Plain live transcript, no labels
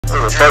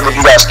Fuck if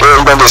you got scared,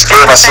 you gonna get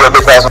scared if I see a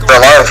bitch ass in real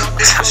life.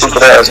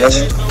 Stupid ass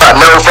nigga. You got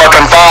no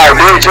fucking fire,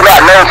 bitch. You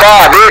got no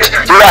fire, bitch.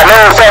 You got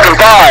no fucking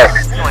fire.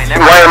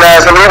 You lame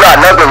ass nigga, you got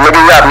nothing, nigga.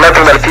 You got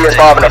nothing but a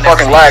PS5 and a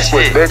fucking lag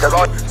switch, bitch.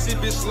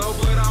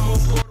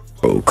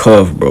 Bro,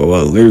 Cuff, bro,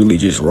 I literally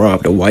just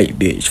robbed a white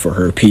bitch for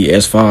her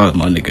PS5,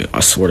 my nigga. I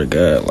swear to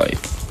God, like,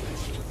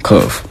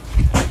 Cuff.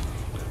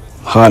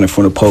 Hiding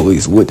from the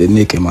police with the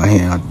nick in my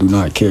hand, I do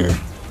not care.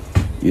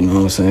 You know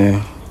what I'm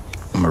saying?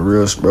 I'm a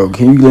real, bro.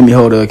 Can you let me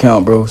hold the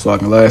account, bro, so I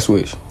can lag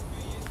switch?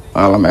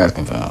 All I'm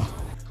asking, fam.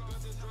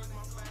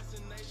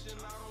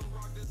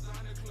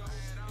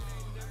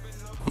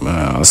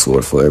 Man, I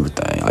swear for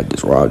everything, I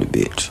just robbed a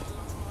bitch.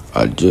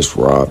 I just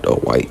robbed a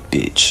white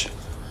bitch.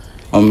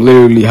 I'm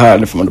literally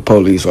hiding from the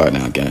police right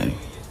now, gang.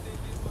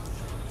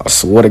 I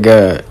swear to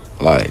God,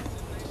 like,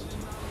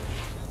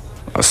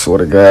 I swear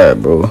to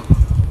God, bro.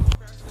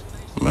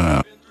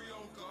 Man.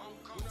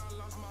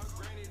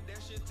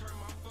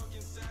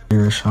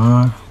 Here,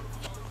 Sean.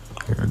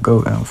 Here I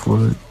go, down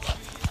for it.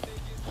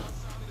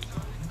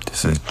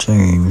 This is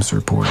James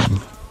reporting.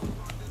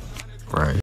 Right.